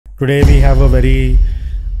Today we have a very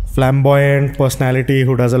flamboyant personality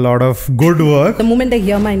who does a lot of good work. The moment they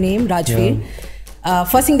hear my name, Rajveer,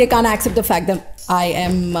 first thing they can't accept the fact that I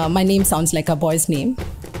am, my name sounds like a boy's name,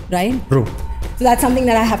 right? True. So that's something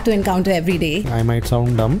that I have to encounter every day. I might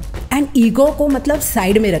sound dumb. And ego को मतलब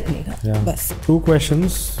side में रखने का, बस. 2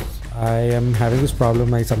 questions. I am having this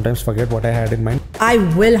problem. I sometimes forget what I had in mind. I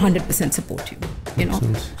will 100% support you. You know.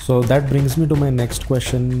 So that brings me to my next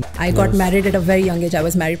question. I got married at a very young age. I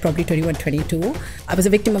was married probably 21, 22. I was a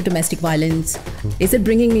victim of domestic violence. Is it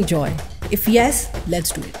bringing me joy? If yes,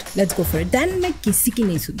 let's do it. Let's go for it. Then मैं किसी की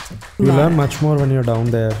नहीं सुनती. You learn much more when you're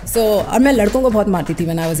down there. So और मैं लड़कों को बहुत मारती थी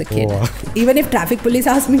when I was a kid. Oh. Even if traffic police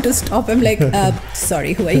asked me to stop, I'm like,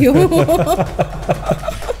 sorry, who are you?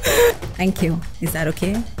 Thank you. Is that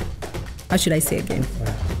okay? Or should I say again?